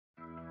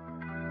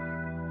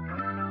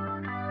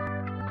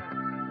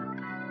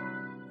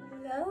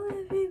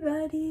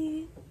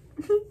everybody.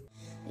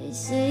 They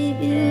say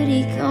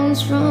beauty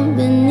comes from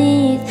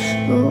beneath,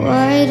 but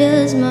why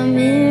does my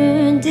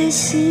mirror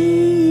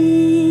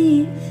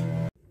deceive?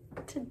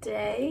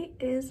 Today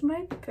is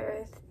my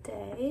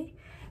birthday,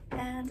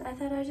 and I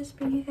thought I'd just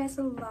bring you guys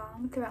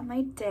along throughout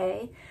my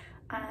day.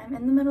 I'm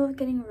in the middle of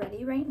getting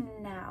ready right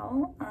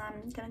now.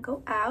 I'm gonna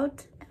go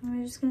out, and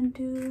we're just gonna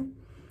do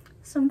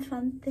some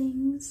fun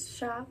things,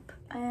 shop,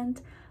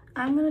 and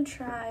I'm gonna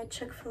try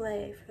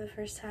Chick-fil-A for the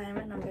first time,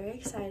 and I'm very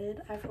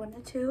excited. I've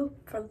wanted to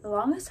for the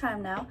longest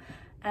time now,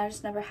 and I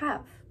just never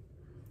have.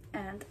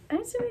 And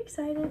I'm super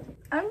excited.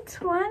 I'm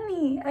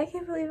 20. I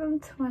can't believe I'm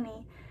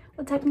 20.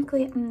 Well,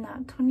 technically, I'm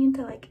not 20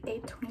 until like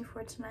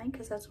 8/24 tonight,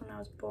 because that's when I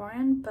was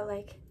born. But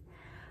like,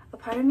 a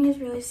part of me is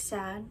really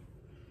sad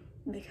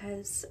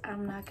because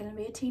I'm not gonna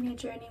be a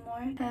teenager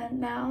anymore. And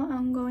now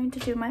I'm going to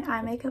do my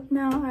eye makeup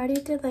now. I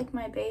already did like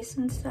my base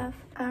and stuff.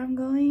 I'm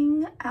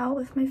going out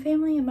with my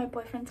family, and my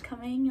boyfriend's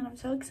coming, and I'm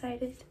so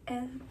excited.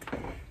 And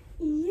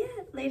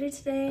yeah, later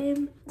today,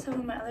 some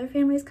of my other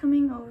family's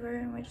coming over,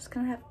 and we're just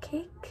gonna have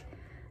cake.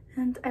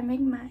 And I make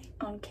my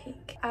own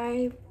cake.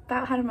 I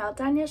about had a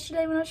meltdown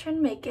yesterday when I was trying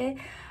to make it.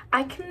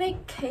 I can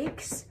make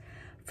cakes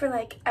for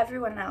like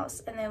everyone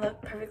else and they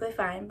look perfectly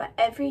fine, but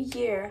every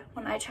year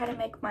when I try to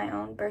make my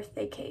own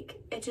birthday cake,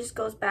 it just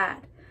goes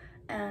bad.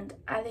 And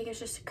I think it's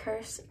just a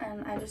curse,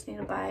 and I just need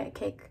to buy a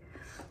cake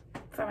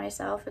for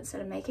myself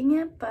instead of making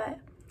it. But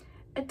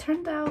it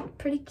turned out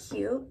pretty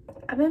cute.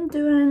 I've been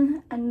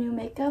doing a new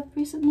makeup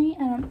recently,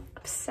 and I'm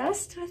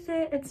obsessed with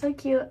it. It's so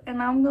cute,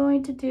 and I'm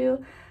going to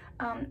do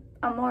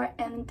a more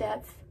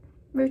in-depth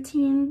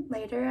routine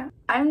later.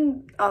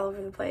 I'm all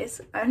over the place.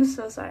 I'm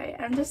so sorry.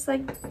 I'm just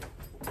like,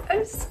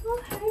 I'm so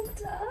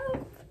hyped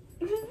up.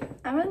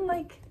 I'm in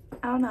like,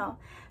 I don't know.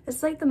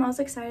 It's like the most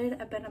excited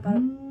I've been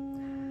about.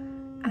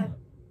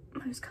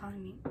 Who's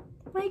calling me?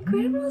 My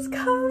grandma's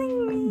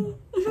calling me.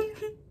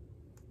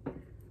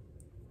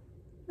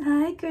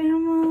 Hi,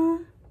 Grandma.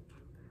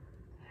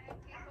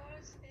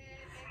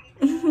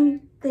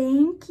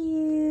 Thank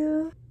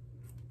you.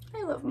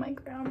 I love my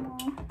grandma.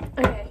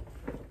 Okay,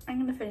 I'm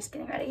gonna finish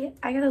getting ready.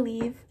 I gotta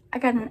leave. I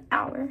got an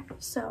hour,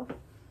 so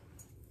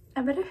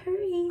I better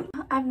hurry.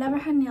 I've never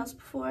had nails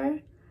before,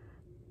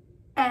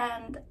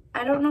 and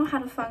I don't know how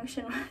to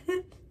function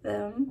with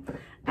them.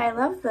 I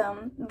love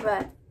them,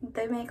 but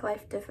they make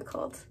life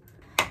difficult.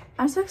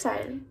 I'm so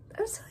excited.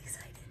 I'm so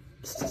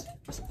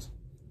excited.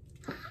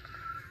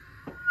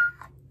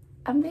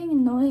 I'm being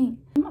annoying.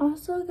 I'm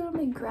also gonna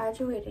be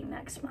graduating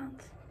next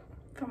month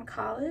from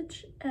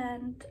college,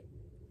 and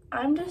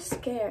I'm just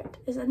scared.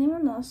 Is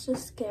anyone else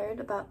just scared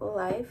about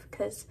life?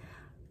 Because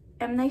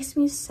it makes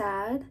me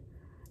sad,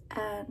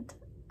 and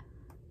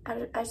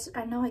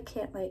I know I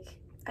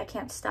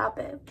can't stop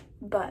it,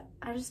 but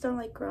I just don't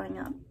like growing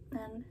up,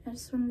 and I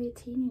just want to be a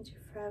teenager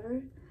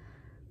forever.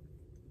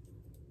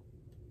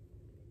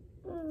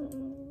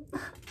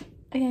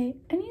 Okay,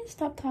 I need to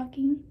stop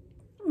talking.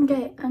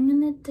 Okay, I'm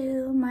gonna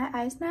do my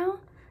eyes now,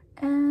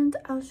 and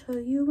I'll show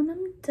you when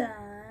I'm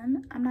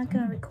done. I'm not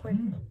gonna record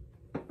it.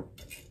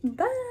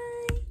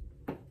 Bye.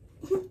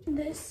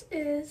 This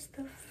is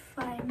the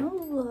final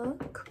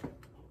look.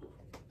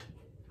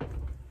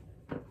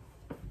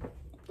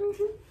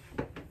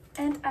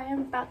 And I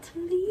am about to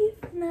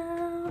leave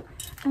now.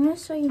 I'm gonna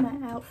show you my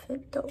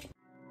outfit though.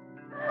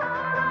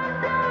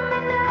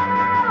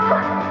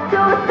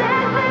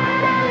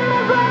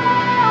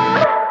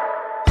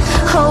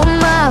 Hold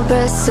my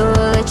breath so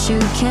that you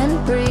can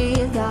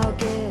breathe. I'll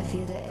give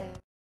you the air.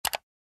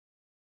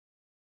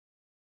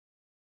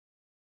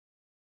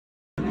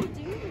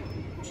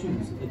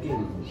 Choose a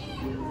game.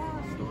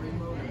 Story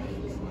mode.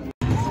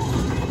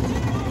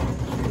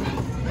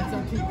 That's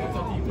up to you. That's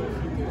up to you.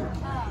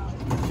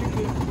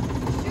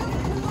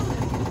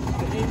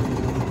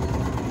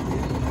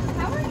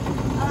 How are you?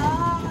 Oh,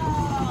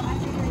 I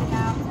figured it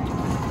out.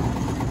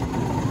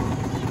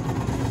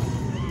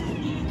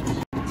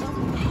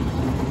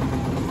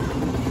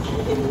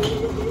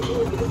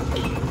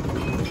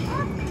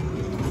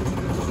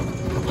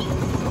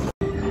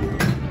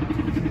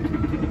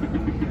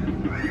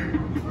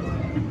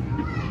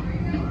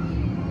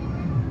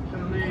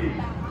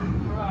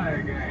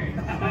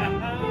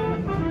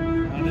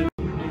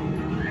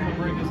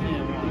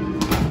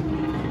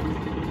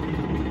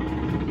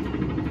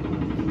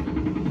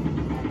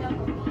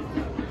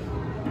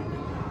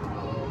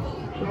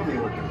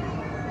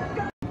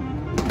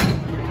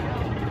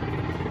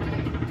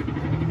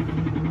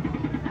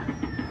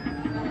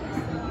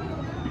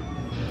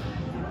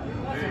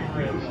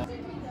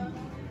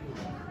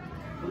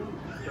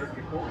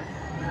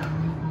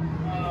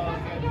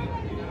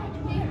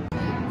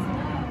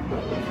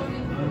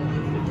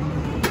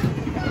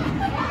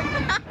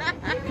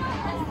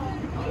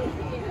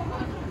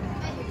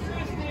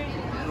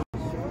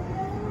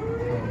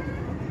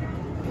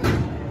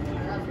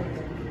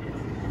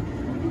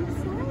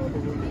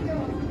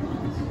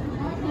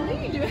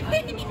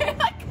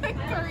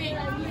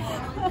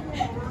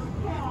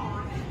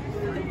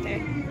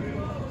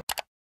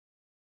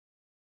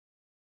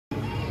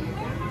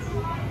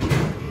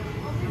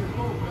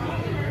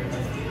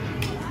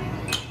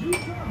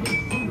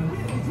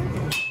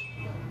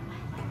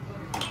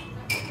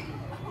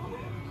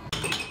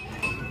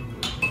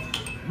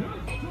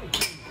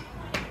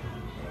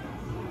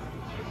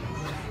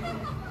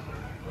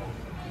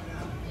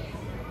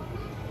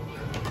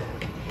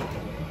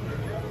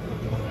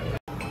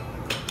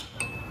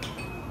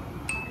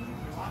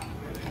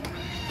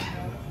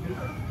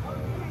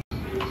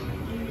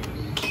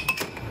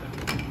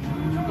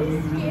 Oh,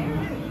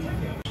 yeah.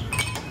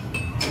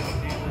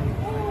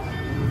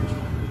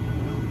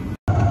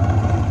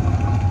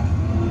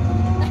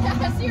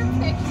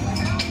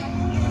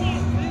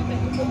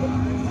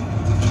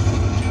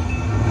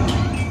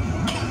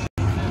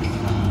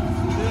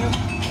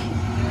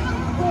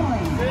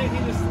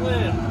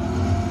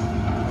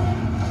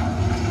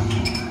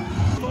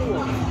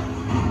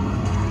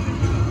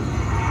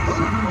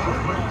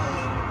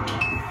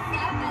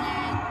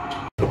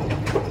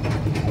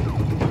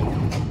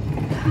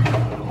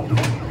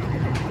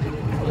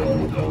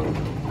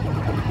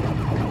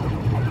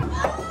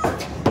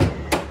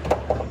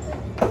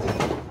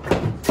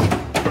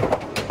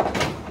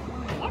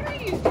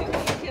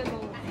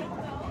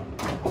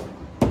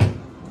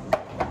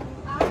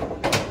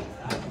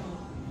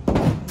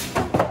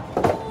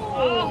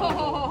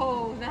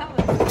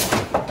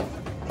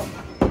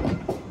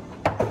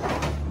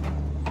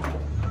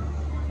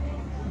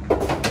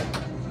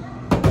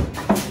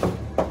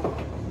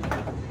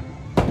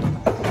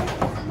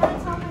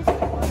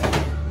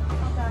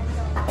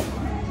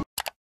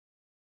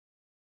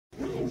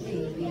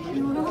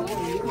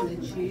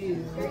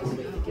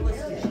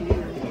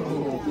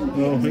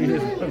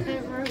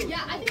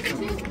 Yeah, I think the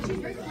cheese is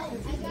very cool.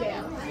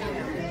 Yeah.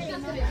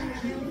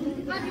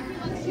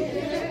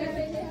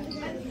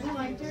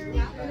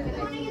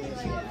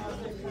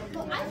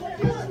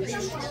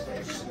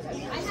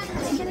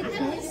 Did you get a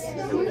kiss?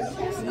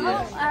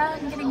 Oh,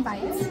 I'm getting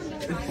bites.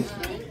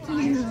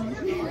 Thank you.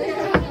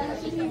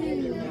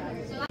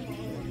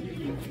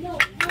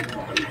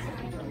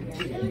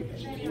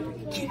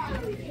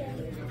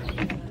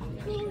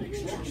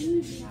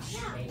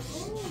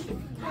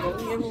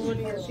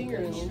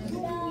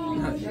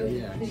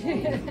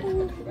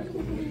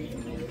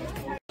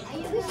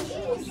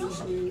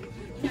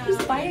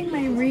 He's biting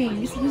my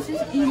rings. He's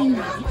just eating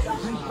them.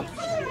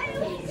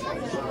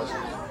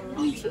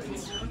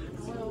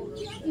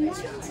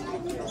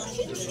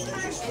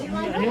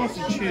 Yeah, he wants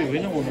to chew. He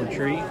don't want to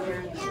treat.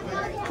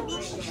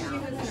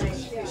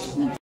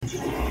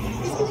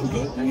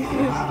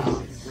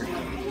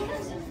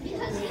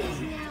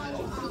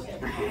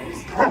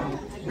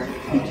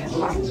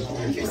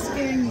 You're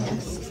scaring me.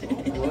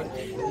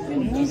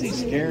 Why is he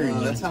scaring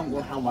you? That's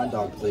how my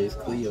dog plays,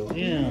 Cleo.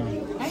 Yeah.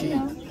 I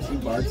know. She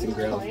barks and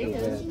growls real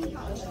bad.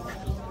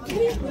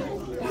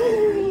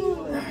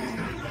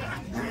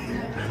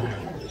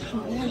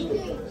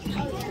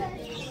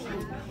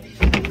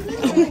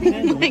 Oh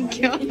my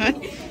god. I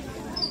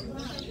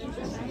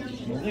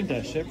think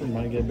that shepherd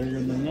might get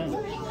bigger than that.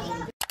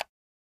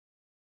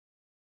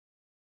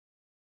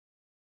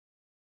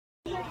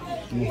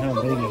 And how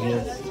big he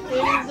is.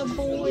 There's a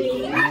boy.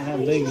 How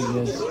big he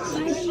is.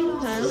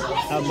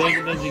 How big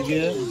did you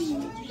get?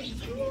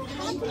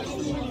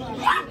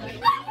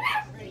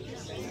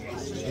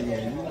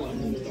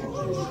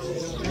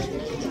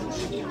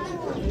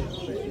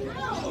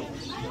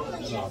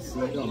 Oh, see,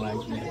 you don't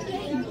like me.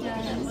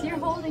 Yes, you're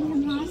holding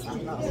him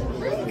hostage.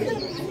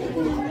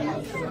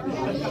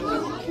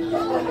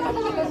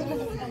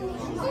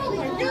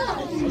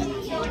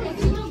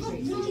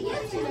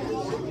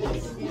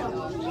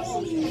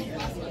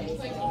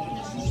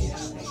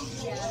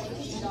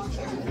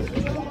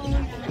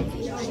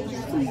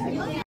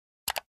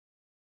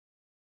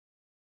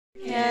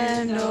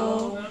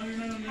 Candle,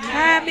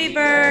 happy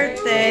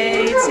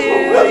birthday to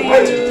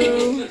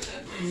you.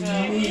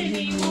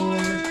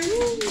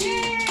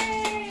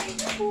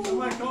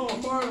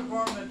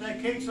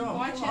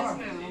 Watch this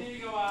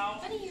now.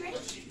 Buddy, you ready?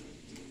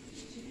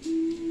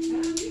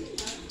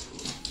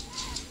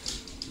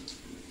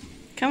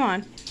 Come on.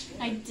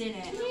 I did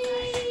it.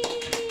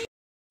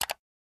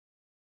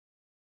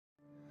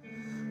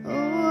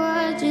 Oh,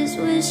 I just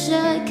wish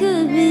I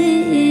could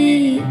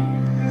be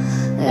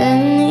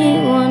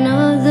anyone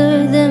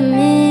other than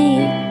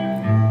me.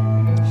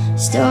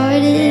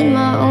 Started